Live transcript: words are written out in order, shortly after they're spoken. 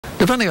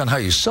Depending on how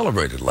you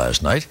celebrated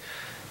last night,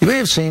 you may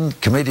have seen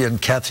comedian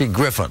Kathy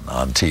Griffin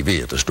on TV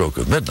at the stroke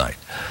of midnight.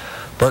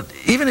 But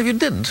even if you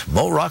didn't,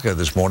 Mo Rocca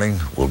this morning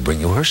will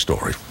bring you her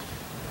story.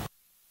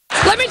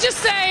 Let me just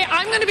say,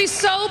 I'm going to be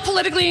so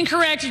politically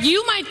incorrect,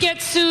 you might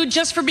get sued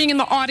just for being in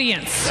the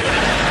audience.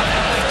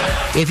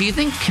 If you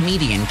think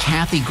comedian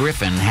Kathy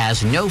Griffin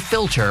has no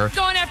filter,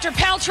 Going after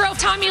Paltrow,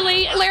 Tommy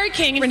Lee, Larry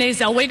King, Renee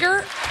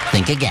Zellweger.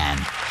 think again.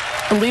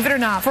 Believe it or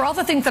not, for all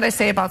the things that I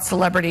say about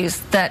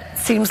celebrities that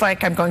seems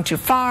like I'm going too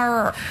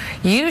far,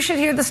 you should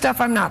hear the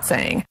stuff I'm not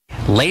saying.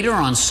 Later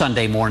on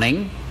Sunday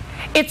morning,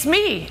 It's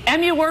me,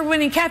 Emmy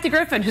Award-winning Kathy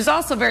Griffin, who's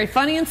also very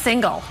funny and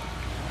single.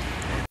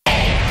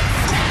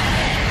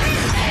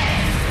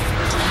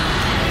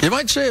 You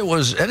might say it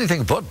was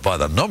anything but by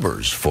the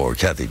numbers for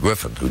Kathy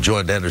Griffin, who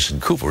joined Anderson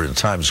Cooper in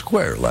Times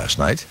Square last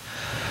night.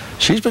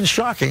 She's been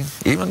shocking,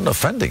 even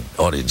offending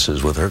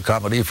audiences with her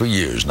comedy for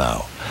years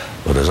now.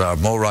 But as our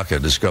Mo Rocca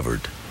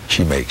discovered,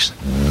 she makes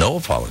no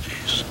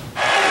apologies.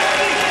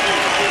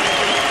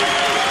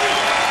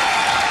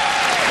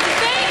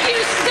 Thank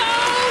you so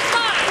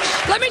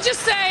much. Let me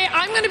just say,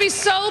 I'm going to be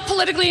so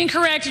politically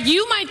incorrect,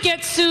 you might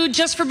get sued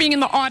just for being in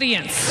the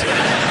audience.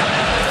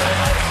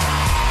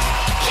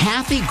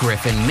 Kathy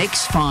Griffin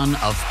makes fun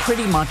of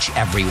pretty much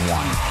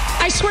everyone.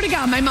 I swear to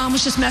God, my mom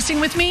was just messing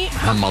with me.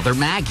 Her mother,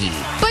 Maggie.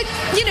 But,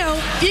 you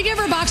know, you give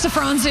her a box of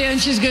Franzia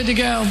and she's good to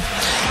go.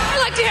 I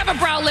like to have a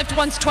brow lift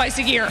once, twice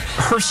a year.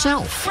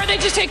 Herself. Where they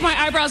just take my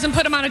eyebrows and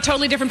put them on a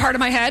totally different part of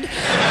my head.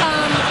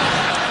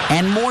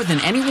 And more than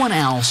anyone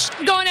else,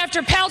 Going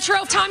after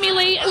Paltrow, Tommy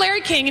Lee,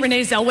 Larry King,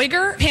 Renee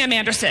Zellweger, Pam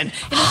Anderson.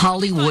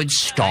 Hollywood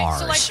So,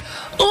 stars.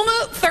 like,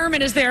 Uma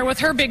Thurman is there with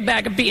her big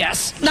bag of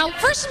BS. Now,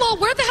 first of all,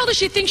 where the hell does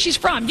she think she's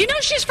from? You know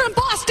she's from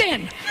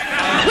Boston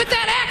with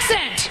that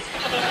accent.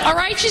 All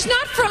right? She's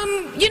not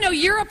from, you know,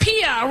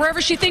 Europea or wherever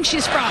she thinks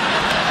she's from.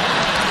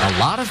 A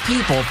lot of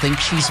people think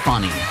she's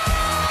funny.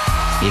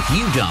 If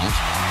you don't,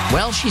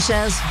 well, she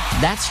says,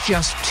 that's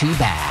just too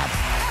bad.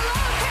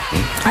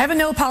 I have a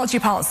no apology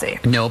policy.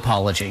 No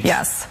apology.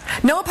 Yes.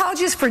 No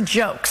apologies for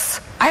jokes.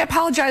 I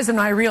apologize in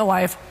my real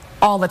life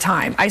all the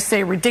time. I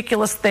say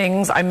ridiculous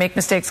things. I make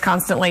mistakes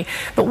constantly.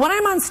 But when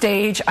I'm on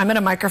stage, I'm in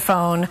a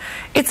microphone,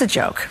 it's a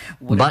joke.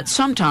 But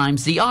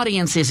sometimes the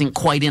audience isn't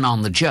quite in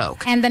on the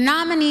joke. And the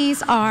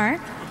nominees are...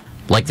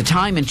 Like the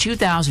time in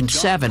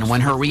 2007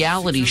 when her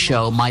reality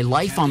show, My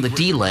Life on the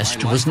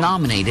D-List, was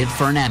nominated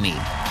for an Emmy.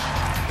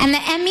 And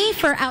the Emmy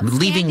for Outstanding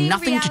Leaving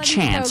nothing to Reality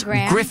chance,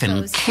 Program Griffin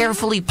goes to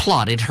carefully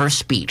plotted her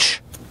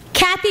speech.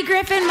 Kathy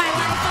Griffin, My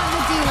Life on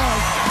the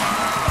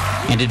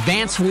D-List. And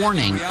advance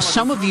warning,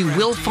 some of you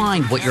will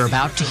find what you're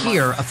about to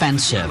hear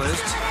offensive.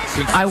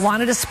 I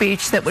wanted a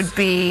speech that would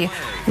be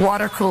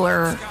water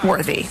cooler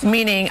worthy,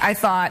 meaning I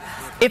thought,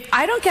 if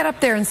I don't get up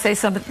there and say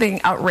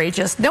something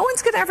outrageous, no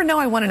one's going to ever know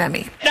I won an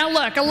Emmy. Now,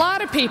 look, a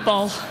lot of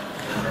people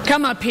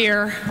come up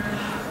here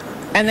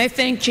and they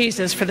thank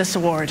Jesus for this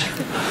award.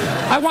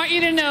 I want you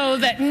to know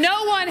that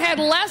no one had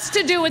less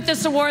to do with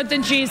this award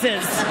than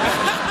Jesus.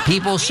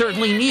 People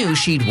certainly knew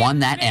she'd won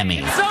that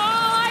Emmy. So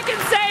all I can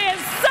say is,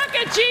 suck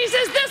it,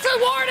 Jesus, this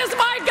award is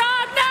my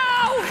God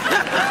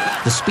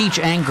now! The speech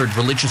angered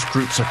religious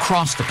groups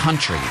across the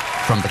country,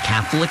 from the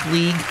Catholic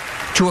League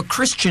to a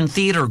Christian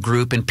theater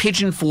group in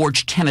Pigeon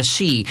Forge,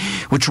 Tennessee,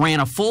 which ran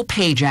a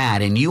full-page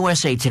ad in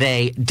USA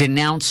Today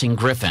denouncing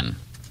Griffin.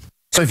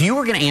 So if you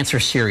were going to answer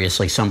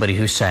seriously somebody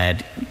who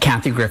said,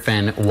 Kathy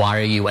Griffin, why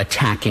are you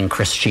attacking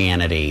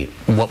Christianity,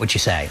 what would you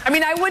say? I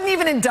mean, I wouldn't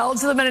even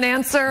indulge them in an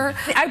answer.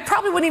 I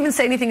probably wouldn't even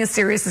say anything as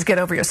serious as get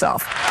over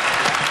yourself.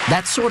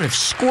 That sort of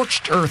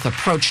scorched earth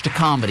approach to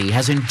comedy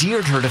has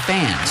endeared her to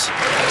fans.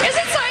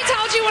 Isn't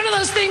Scientology one of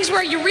those things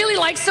where you really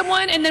like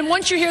someone and then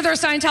once you hear they're a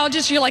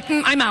Scientologist, you're like,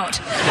 I'm out?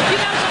 You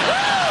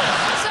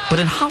know? But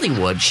in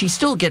Hollywood, she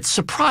still gets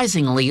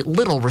surprisingly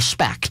little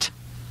respect.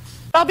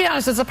 I'll be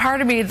honest, there's a part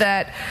of me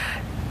that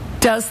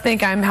does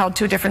think I'm held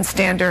to a different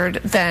standard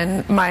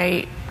than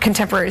my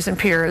contemporaries and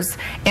peers,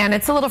 and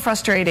it's a little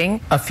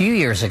frustrating. A few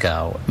years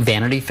ago,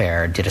 Vanity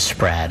Fair did a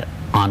spread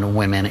on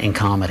women in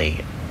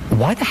comedy.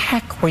 Why the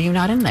heck were you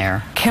not in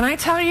there? Can I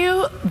tell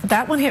you,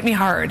 that one hit me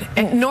hard.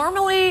 And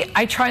normally,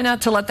 I try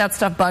not to let that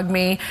stuff bug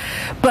me,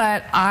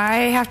 but I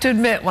have to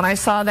admit, when I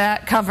saw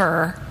that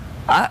cover,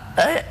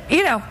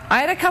 you know,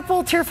 I had a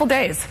couple tearful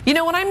days. You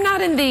know, when I'm not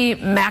in the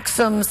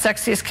Maxim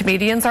Sexiest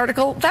Comedians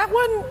article, that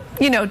one,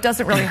 you know,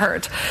 doesn't really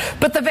hurt.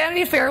 But the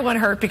Vanity Fair one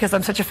hurt because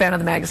I'm such a fan of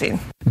the magazine.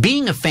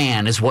 Being a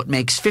fan is what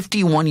makes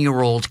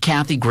 51-year-old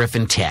Kathy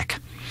Griffin tick.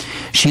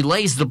 She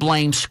lays the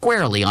blame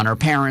squarely on her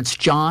parents,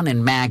 John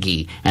and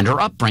Maggie, and her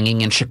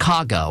upbringing in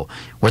Chicago,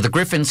 where the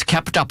Griffins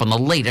kept up on the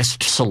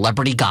latest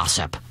celebrity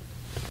gossip.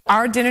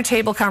 Our dinner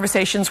table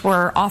conversations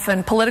were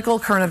often political,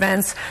 current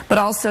events, but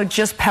also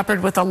just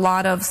peppered with a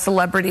lot of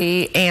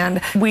celebrity,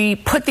 and we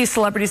put these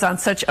celebrities on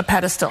such a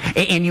pedestal.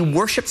 And you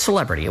worshipped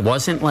celebrity. It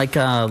wasn't like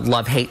a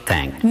love-hate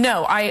thing.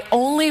 No, I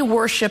only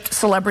worshipped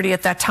celebrity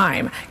at that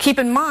time. Keep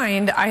in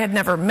mind, I had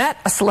never met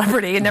a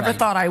celebrity and never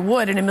thought I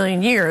would in a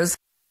million years.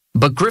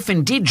 But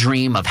Griffin did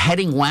dream of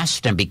heading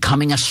west and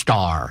becoming a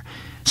star.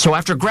 So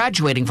after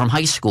graduating from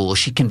high school,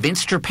 she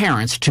convinced her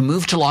parents to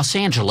move to Los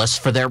Angeles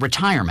for their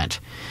retirement.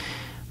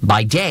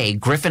 By day,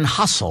 Griffin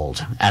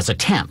hustled as a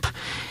temp.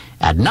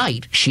 At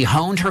night, she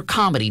honed her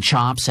comedy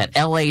chops at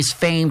LA's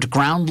famed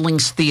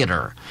Groundlings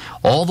Theater,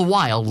 all the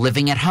while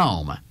living at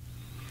home.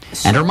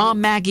 And her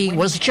mom, Maggie,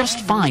 was just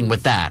fine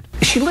with that.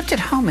 She lived at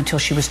home until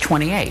she was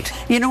 28.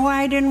 You know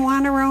why I didn't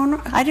want her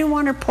on? I didn't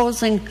want her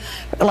posing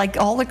like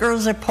all the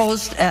girls that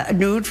posed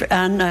nude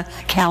on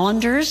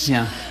calendars.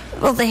 Yeah.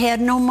 Well, they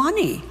had no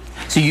money.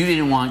 So you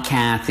didn't want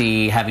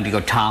Kathy having to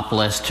go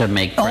topless to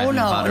make bread and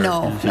butter?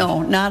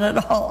 No, not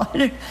at all.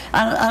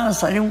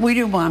 Honestly, we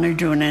didn't want her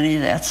doing any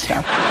of that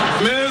stuff.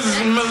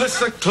 Ms.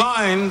 Melissa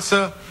Klein,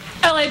 sir.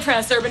 LA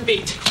Press, Urban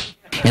Beat.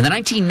 In the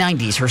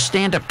 1990s, her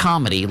stand-up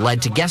comedy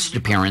led to guest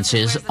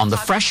appearances on The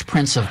Fresh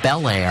Prince of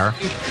Bel-Air.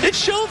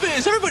 It's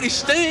showbiz. Everybody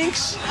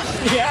stinks.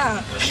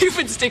 Yeah, you've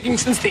been sticking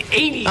since the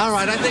 80s. All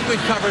right, I think we've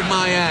covered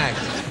my act.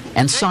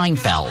 And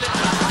Seinfeld.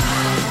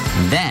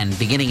 Then,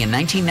 beginning in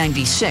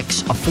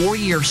 1996, a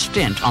 4-year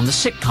stint on the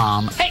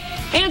sitcom Hey,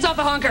 hands off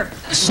the honker.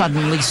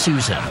 Suddenly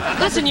Susan.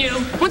 Listen, you,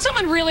 when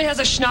someone really has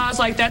a schnoz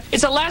like that,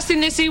 it's the last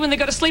thing they see when they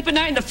go to sleep at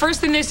night and the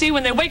first thing they see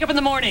when they wake up in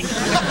the morning.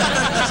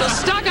 So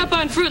stock up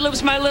on Fruit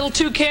Loops, my little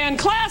toucan.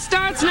 Class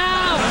starts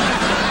now.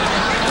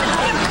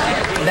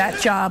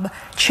 That job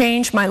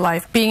changed my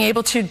life. Being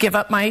able to give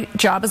up my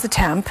job as a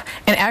temp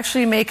and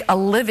actually make a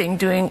living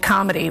doing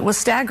comedy was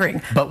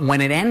staggering. But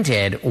when it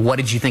ended, what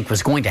did you think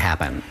was going to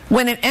happen?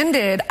 When it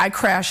ended, I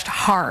crashed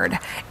hard,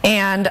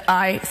 and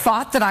I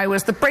thought that I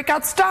was the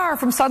breakout star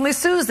from Suddenly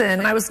Susan,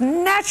 and I was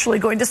naturally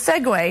going to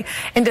segue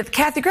into the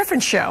Kathy Griffin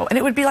show, and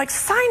it would be like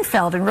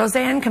Seinfeld and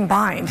Roseanne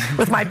combined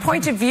with my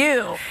point of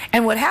view.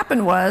 And what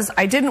happened was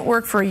I didn't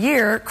work for a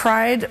year,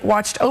 cried,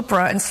 watched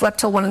Oprah, and slept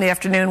till 1 in the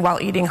afternoon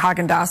while eating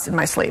Haagen-Dazs in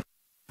my sleep.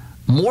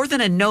 More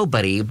than a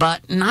nobody,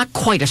 but not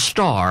quite a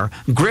star,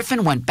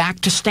 Griffin went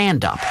back to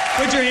stand-up.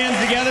 Put your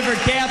hands together for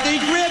Kathy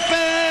Griffin!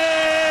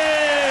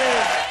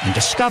 And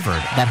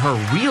discovered that her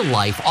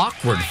real-life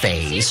awkward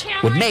phase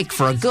would make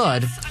for a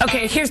good...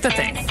 Okay, here's the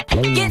thing.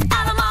 Get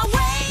out of my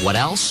way! What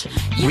else?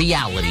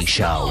 Reality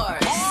show.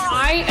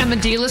 I am a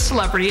D-list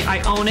celebrity.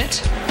 I own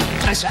it.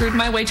 I screwed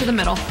my way to the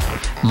middle.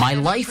 My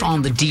Life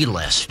on the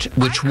D-List,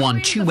 which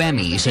won 2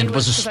 Emmys and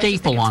was a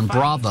staple on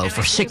Bravo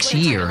for 6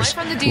 years,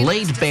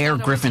 laid bare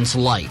Griffin's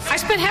life. I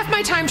spent half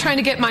my time trying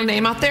to get my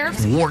name out there.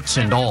 Warts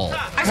and all.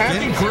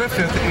 Kathy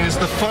Griffin is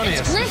the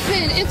funniest.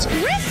 Griffin, it's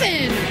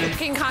Griffin!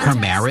 Her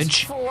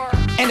marriage.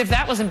 And if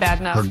that wasn't bad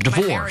enough, Her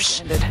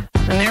divorce. my marriage ended.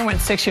 And there went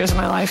 6 years of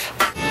my life.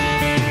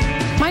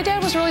 My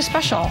dad was really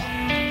special.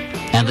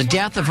 And the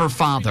death of her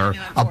father,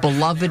 a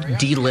beloved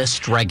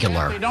D-List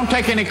regular. Don't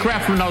take any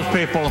crap from those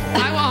people.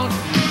 I won't.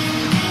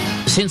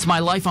 Since My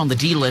Life on the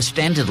D-List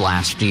ended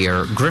last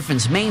year,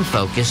 Griffin's main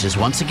focus is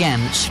once again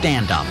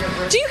stand-up.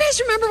 Do you guys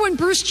remember when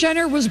Bruce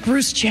Jenner was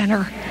Bruce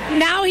Jenner?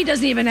 Now he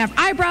doesn't even have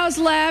eyebrows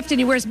left, and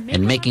he wears...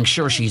 And making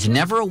sure she's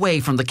never away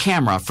from the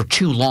camera for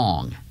too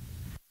long.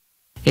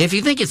 If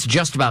you think it's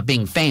just about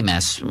being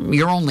famous,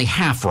 you're only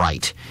half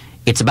right.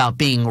 It's about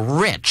being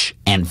rich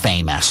and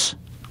famous.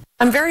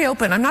 I'm very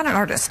open. I'm not an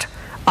artist.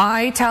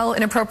 I tell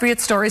inappropriate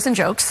stories and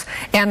jokes,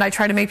 and I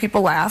try to make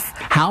people laugh.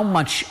 How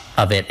much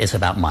of it is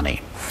about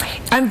money?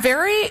 I'm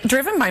very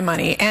driven by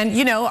money, and,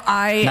 you know,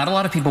 Not a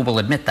lot of people will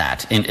admit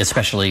that,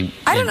 especially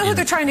I don't know who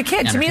they're trying to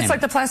kid. To me, it's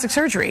like the plastic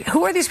surgery.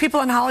 Who are these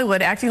people in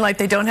Hollywood acting like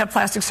they don't have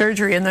plastic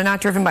surgery and they're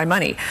not driven by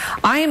money?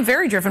 I am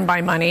very driven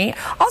by money.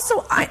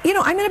 Also,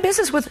 I'm in a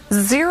business with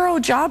 0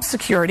 job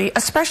security,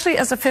 especially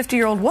as a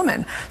 50-year-old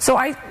woman. So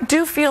I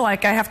do feel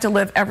like I have to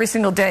live every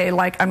single day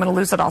like I'm going to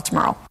lose it all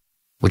tomorrow.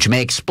 Which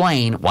may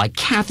explain why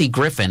Kathy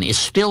Griffin is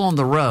still on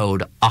the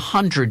road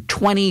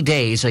 120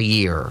 days a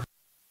year.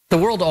 The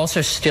world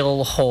also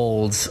still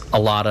holds a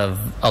lot of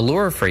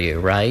allure for you,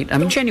 right? I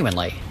mean,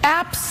 genuinely.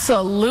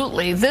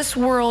 Absolutely. This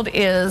world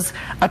is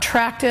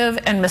attractive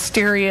and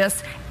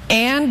mysterious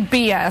and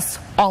BS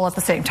all at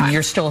the same time.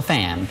 You're still a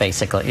fan,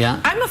 basically,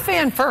 yeah? I'm a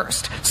fan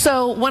first.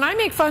 So when I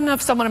make fun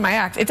of someone in my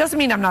act, it doesn't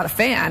mean I'm not a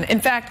fan. In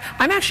fact,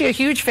 I'm actually a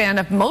huge fan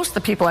of most of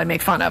the people I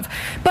make fun of.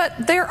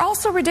 But they're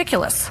also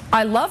ridiculous.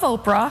 I love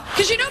Oprah.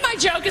 Because you know my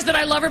joke is that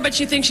I love her, but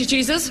she thinks she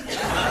cheeses?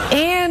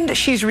 And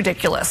she's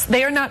ridiculous.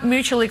 They are not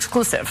mutually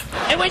exclusive.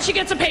 And when she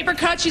gets a paper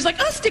cut, she's like,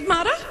 oh,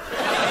 stigmata?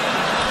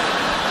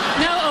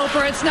 No,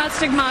 Oprah, it's not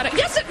stigmata.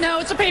 Yes, no,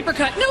 it's a paper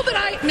cut. No,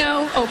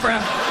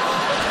 Oprah.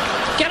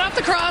 Get off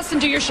the cross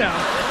and do your show.